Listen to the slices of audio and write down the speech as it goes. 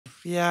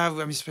Yeah, I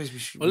mean, I suppose we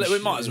should. Well, we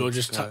might as well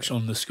just touch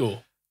on the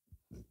score.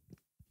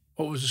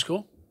 What was the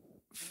score?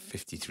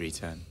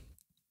 53-10.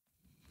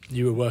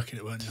 You were working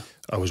it, weren't you?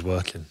 I was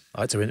working.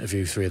 I had to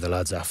interview 3 of the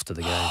lads after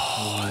the game.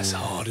 Oh, it's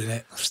hard, isn't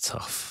it? It's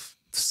tough.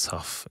 It's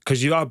tough.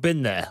 Because I've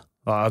been there.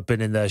 Like, I've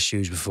been in their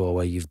shoes before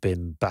where you've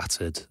been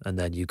battered and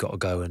then you've got to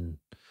go and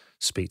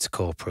speak to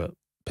corporate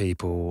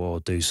people or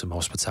do some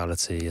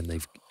hospitality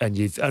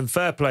and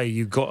fair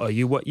play,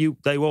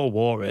 they all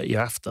wore it. You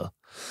have to.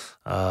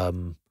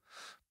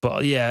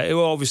 But yeah, it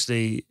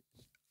obviously,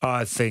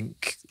 I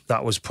think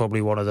that was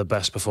probably one of the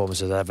best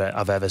performances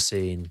I've ever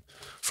seen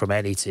from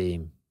any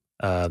team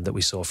that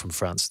we saw from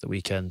France the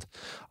weekend.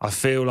 I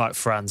feel like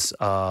France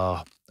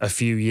are a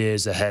few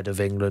years ahead of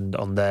England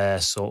on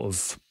their sort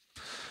of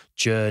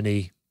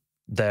journey.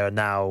 They're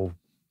now,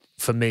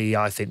 for me,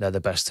 I think they're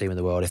the best team in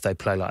the world. If they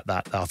play like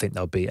that, I think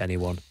they'll beat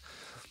anyone.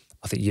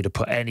 I think you'd have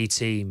put any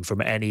team from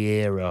any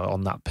era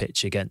on that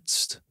pitch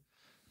against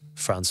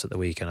France at the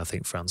weekend. I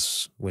think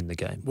France win the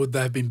game. Would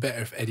they have been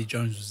better if Eddie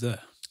Jones was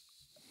there?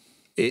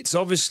 It's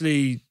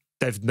obviously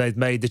they've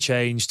made the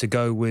change to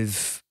go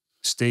with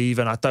Steve,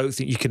 and I don't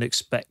think you can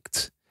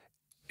expect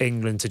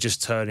England to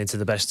just turn into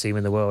the best team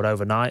in the world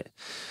overnight.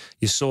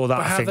 You saw that.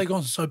 But how have they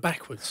gone so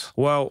backwards?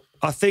 Well,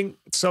 I think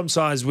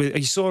sometimes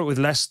you saw it with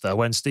Leicester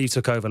when Steve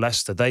took over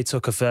Leicester. They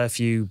took a fair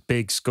few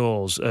big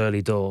scores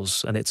early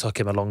doors, and it took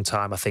him a long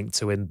time, I think,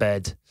 to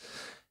embed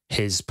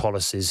his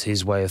policies,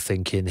 his way of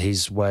thinking,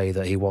 his way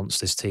that he wants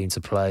this team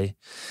to play.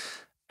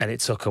 And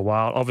it took a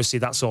while. Obviously,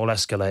 that's all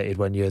escalated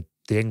when you're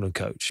the England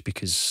coach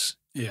because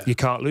you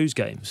can't lose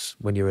games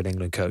when you're an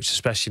England coach,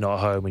 especially not at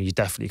home, and you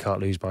definitely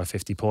can't lose by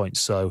 50 points.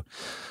 So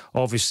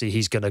obviously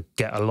he's going to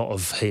get a lot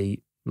of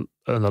heat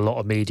and a lot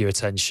of media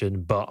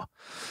attention, but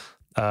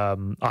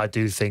I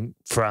do think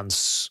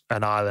France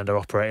and Ireland are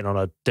operating on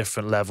a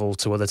different level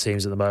to other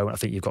teams at the moment. I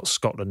think you've got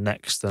Scotland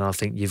next, and I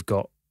think you've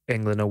got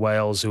England and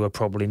Wales who are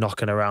probably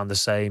knocking around the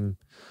same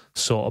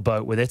sort of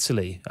boat with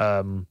Italy.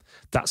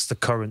 That's the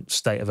current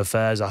state of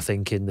affairs, I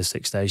think, in the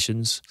Six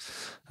Nations.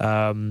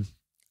 And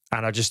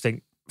I just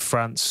think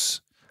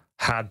France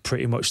had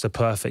pretty much the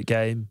perfect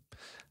game.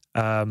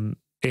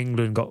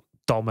 England got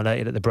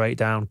dominated at the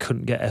breakdown,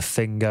 couldn't get a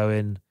thing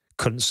going,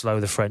 couldn't slow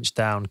the French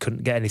down,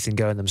 couldn't get anything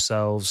going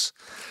themselves.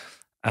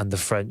 And the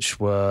French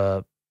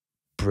were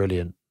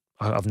brilliant.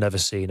 I've never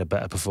seen a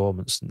better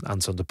performance.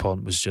 Antoine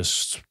Dupont was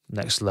just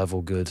next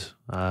level good.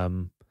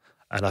 And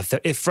I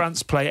think if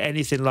France play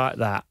anything like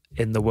that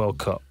in the World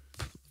Cup,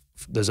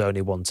 there's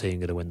only one team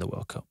going to win the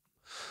World Cup.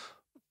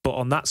 But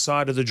on that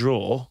side of the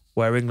draw,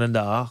 where England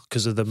are,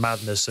 because of the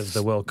madness of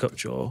the World Cup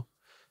draw,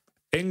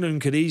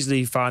 England could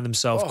easily find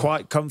themselves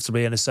quite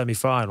comfortably in a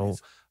semi-final,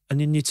 and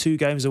then you're 2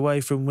 games away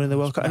from winning the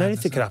World Cup. And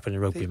anything could happen in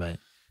rugby, mate.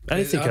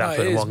 Anything could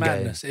happen in one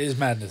madness. game. It is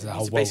madness, the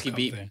whole World basically Cup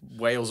beat thing.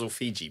 Wales or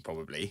Fiji,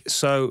 probably.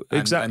 So,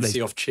 exactly. And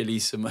see off Chile,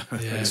 Samoa.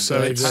 Yeah,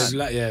 So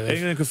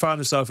England could find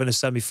themselves in a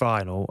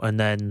semi-final, and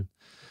then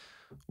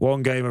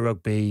one game of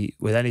rugby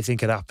with anything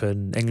could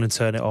happen. England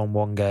turn it on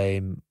one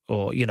game,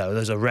 or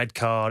there's a red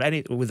card.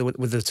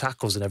 With the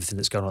tackles and everything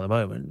that's going on at the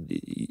moment,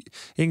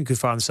 England could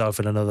find themselves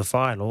in another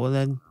final, and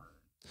then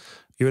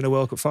you're in a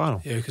World Cup final.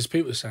 Yeah, because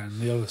people are saying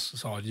the other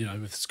side,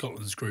 with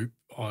Scotland's group,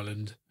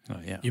 Ireland. Oh,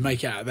 yeah. You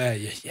make it out of there,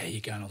 you're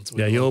going on to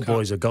win Yeah, the your World Cup.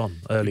 boys are gone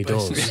early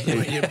doors.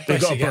 You're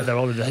They've got to put their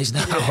holidays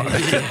now.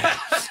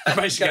 You're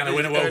basically going to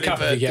win a World Cup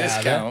if you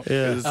get out of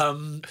there.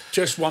 Yeah.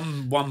 Just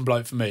one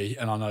bloke for me,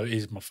 and I know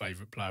he's my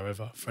favourite player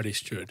ever, Freddie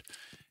Stewart.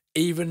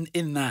 Even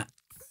in that,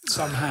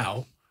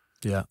 somehow,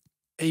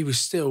 he was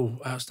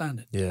still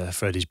outstanding. Yeah,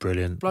 Freddie's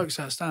brilliant. Bloke's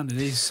outstanding.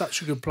 He's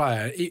such a good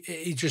player.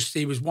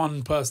 He was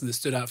one person that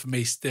stood out for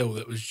me still,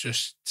 that was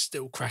just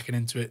still cracking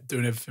into it,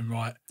 doing everything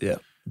right. Yeah.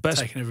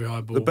 Taking every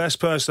high ball. The best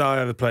person I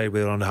ever played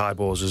with on the high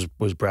balls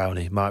was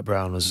Brownie. Mike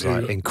Brown was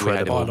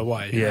incredible. By the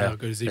way, how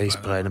good is he? He's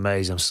playing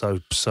amazing. I'm so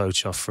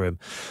chuffed for him.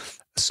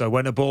 So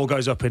when a ball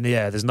goes up in the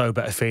air, there's no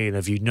better feeling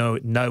of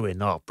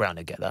knowing,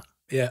 Brownie get that.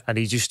 Yeah. And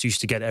he just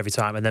used to get it every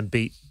time and then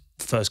beat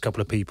the first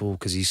couple of people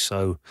because he's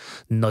so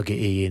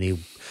nuggety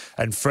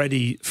and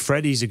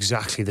Freddie's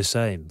exactly the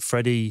same.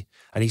 Freddie's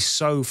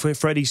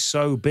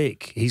so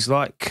big. He's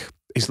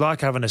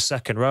like having a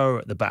second rower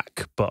at the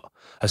back, but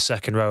a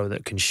second rower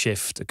that can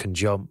shift, can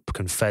jump,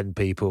 can fend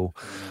people.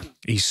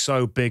 He's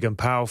so big and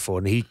powerful,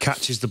 and he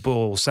catches the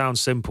ball.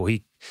 Sounds simple.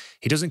 He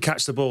doesn't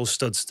catch the ball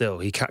stood still.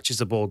 He catches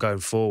the ball going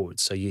forward.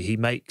 So he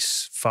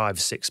makes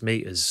 5-6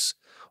 meters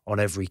on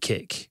every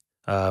kick.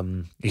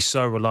 He's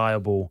so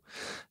reliable.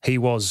 He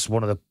was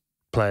one of the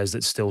players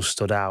that still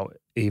stood out,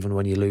 even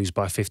when you lose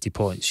by 50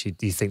 points.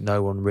 You think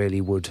no one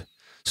really would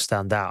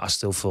stand out. I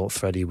still thought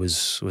Freddie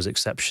was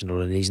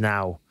exceptional, and he's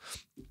now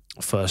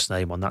first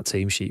name on that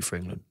team sheet for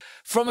England.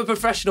 From a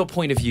professional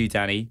point of view,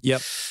 Danny,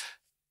 Yep.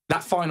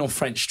 that final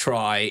French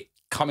try,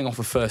 coming off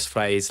a first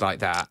phase like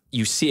that,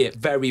 you see it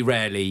very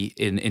rarely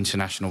in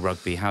international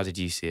rugby. How did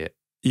you see it?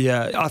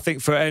 Yeah, I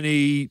think for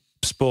any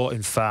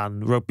sporting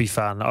fan, rugby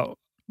fan,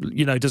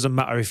 it doesn't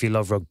matter if you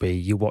love rugby,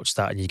 you watch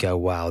that and you go,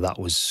 wow, that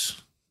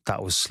was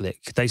That was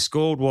slick. They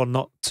scored one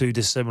not too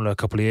dissimilar a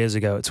couple of years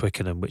ago at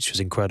Twickenham, which was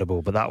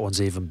incredible, but that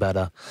one's even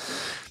better.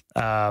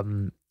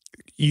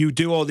 You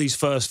do all these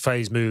first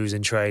phase moves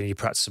in training, you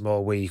practice them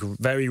all week.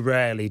 Very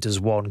rarely does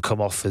one come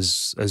off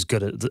as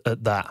good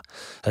at that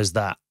as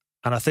that.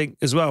 And I think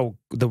as well,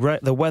 the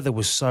weather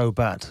was so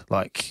bad.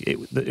 Like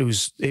it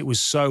was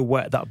so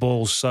wet. That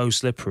ball's so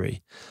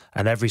slippery,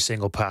 and every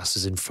single pass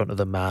is in front of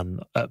the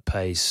man at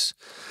pace.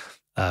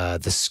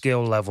 The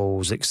skill level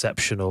was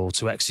exceptional.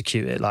 To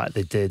execute it like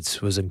they did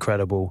was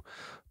incredible.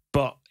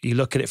 But you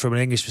look at it from an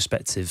English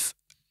perspective,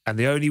 and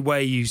the only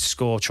way you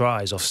score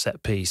tries off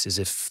set piece is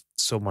if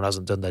someone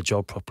hasn't done their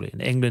job properly.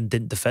 And England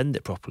didn't defend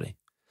it properly.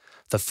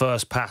 The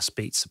first pass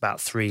beats about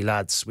 3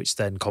 lads, which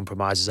then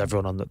compromises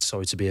everyone on that.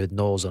 Sorry to be a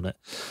nose on it.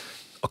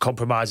 Or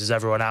compromises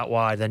everyone out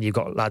wide. Then you've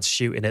got lads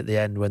shooting at the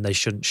end when they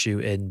shouldn't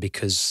shoot in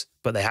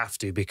but they have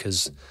to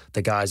because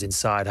the guys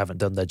inside haven't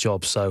done their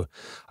job. So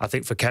I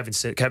think for Kevin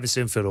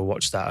Sinfield will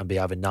watch that and be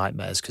having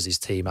nightmares because his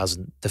team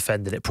hasn't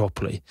defended it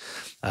properly.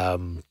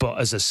 But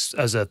as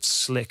a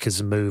slick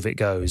as a move it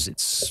goes,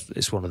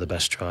 it's one of the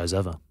best tries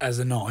ever. As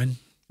a 9,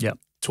 yeah.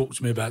 Talk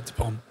to me about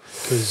Dupont,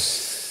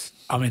 because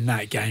I'm in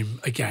that game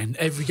again.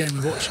 Every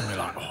game we watch him, we're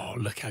like, oh,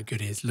 look how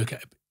good he is. Look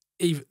at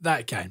even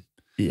that game.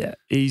 Yeah,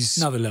 he's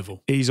another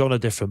level. He's on a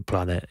different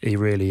planet. He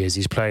really is.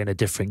 He's playing a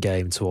different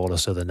game to all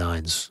us other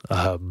 9s.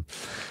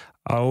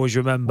 I always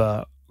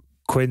remember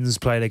Quinn's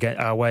playing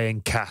away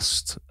in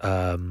Cast,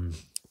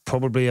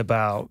 probably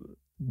about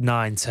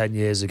 9-10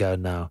 years ago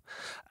now,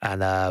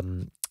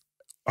 and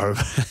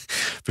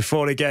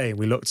before the game,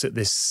 we looked at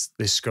this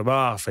scrum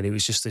half, and he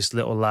was just this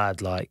little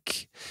lad.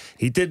 Like,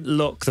 he didn't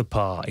look the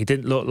part. He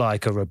didn't look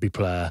like a rugby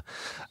player.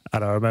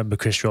 And I remember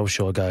Chris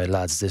Robshaw going,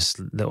 "Lads, this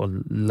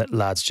little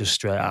lad's just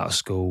straight out of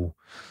school.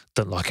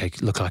 Doesn't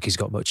look like he's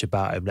got much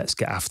about him. Let's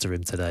get after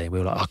him today." And we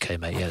were like, "Okay,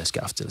 mate, yeah, let's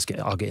get after.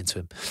 I'll get into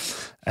him."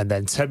 And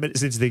then 10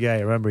 minutes into the game,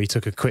 I remember he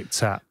took a quick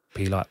tap.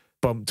 He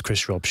bumped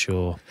Chris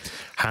Robshaw,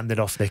 handed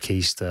off Nick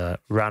Easter,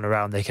 ran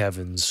around Nick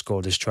Evans,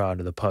 scored his try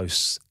under the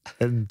posts.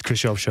 And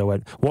Chris Robshaw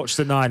went, "Watch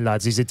the 9,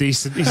 lads. He's a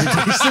decent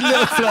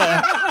little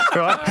player."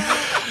 Right?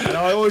 And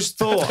I always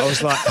thought, I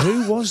was like,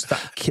 who was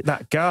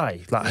that guy?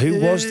 Like, who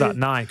was that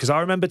 9? Because I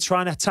remember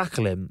trying to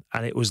tackle him,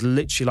 and it was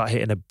literally like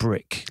hitting a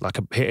brick,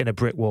 hitting a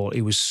brick wall.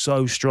 He was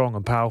so strong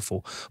and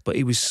powerful, but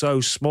he was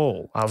so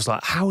small. I was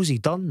like, how has he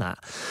done that?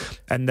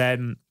 And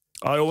then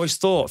I always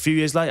thought, a few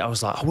years later, I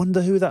was like, I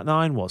wonder who that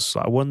 9 was.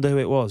 Like, I wonder who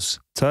it was.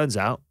 Turns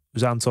out it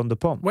was Anton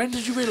Dupont. When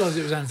did you realise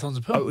it was Anton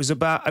Dupont? It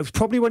was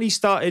probably when he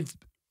started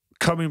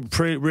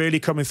really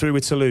coming through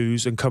with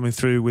Toulouse and coming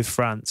through with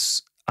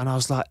France. And I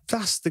was like,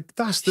 that's the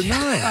 9.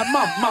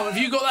 Mum, have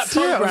you got that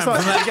programme from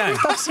that game?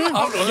 That's him.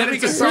 Hold on, let me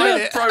get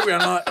that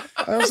programme.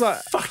 I was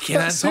like, fucking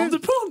Anton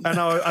Dupont.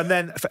 And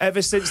then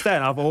ever since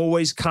then, I've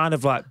always kind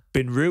of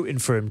been rooting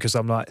for him, because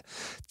I'm like,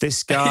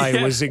 this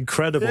guy was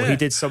incredible. Yeah. He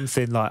did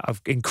something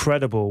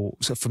incredible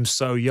from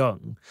so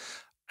young.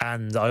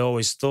 And I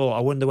always thought,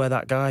 I wonder where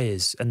that guy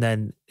is. And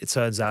then it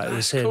turns out it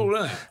was him. Cool,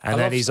 isn't it? And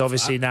then he's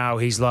obviously now,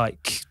 he's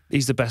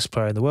the best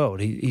player in the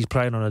world. He's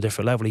playing on a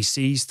different level. He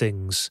sees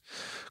things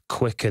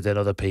quicker than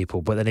other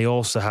people, but then he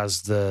also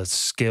has the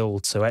skill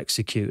to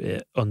execute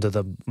it under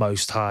the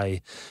most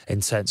high,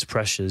 intense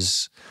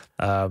pressures.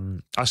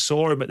 I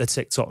saw him at the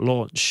TikTok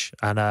launch,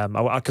 and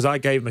because I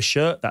gave him a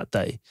shirt that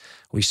day.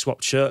 We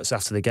swapped shirts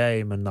after the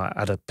game, and I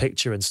had a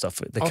picture and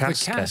stuff at the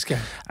casket.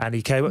 And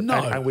he came up,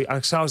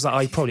 and so I was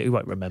like, he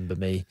won't remember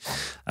me.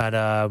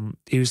 And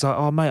he was like,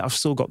 "Oh mate, I've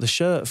still got the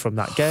shirt from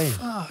that game."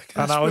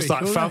 And I was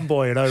like,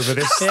 fanboying over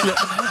this.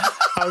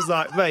 I was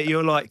like, "Mate,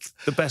 you're like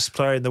the best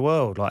player in the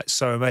world. Like,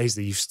 so amazed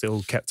that you've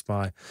still kept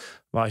my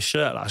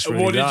shirt. That's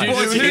really nice."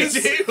 What did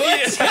you do?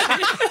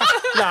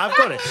 No, I've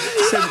got it.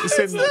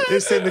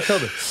 It's in the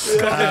cupboard.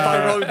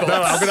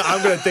 No,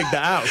 I'm gonna dig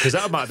that out, because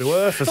that might be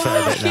worth a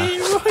fair bit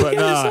now. But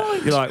no,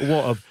 you're like,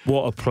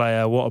 what a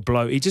player, what a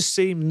bloke. He just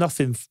seemed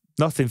nothing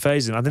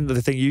phasing. I think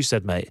the thing you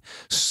said, mate,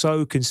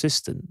 so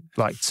consistent.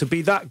 Like, to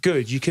be that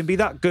good, you can be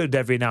that good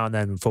every now and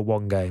then for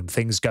one game.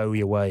 Things go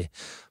your way.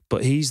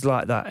 But he's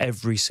like that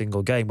every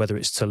single game, whether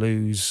it's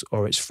Toulouse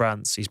or it's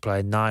France. He's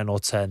playing 9 or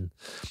 10.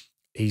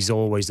 He's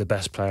always the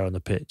best player on the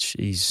pitch.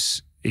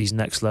 He's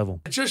next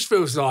level. It just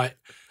feels like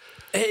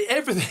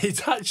everything he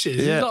touches,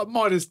 he's like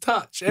Midas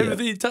touch.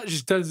 Everything he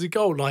touches turns to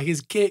gold. Like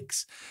his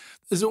kicks,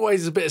 there's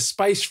always a bit of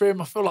space for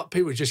him. I feel like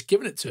people are just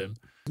giving it to him.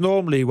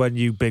 Normally, when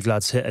you big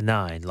lads hit a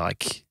 9,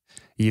 like,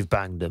 you've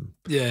banged him.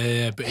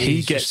 Yeah, but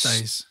he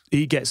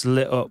gets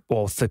lit up,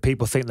 or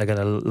people think they're going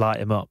to light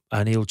him up,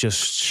 and he'll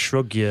just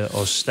shrug you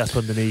or step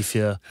underneath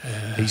you.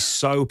 Yeah. He's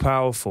so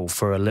powerful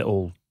for a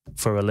little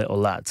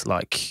lad.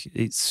 Like,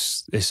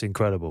 it's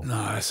incredible.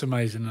 No, it's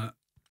amazing.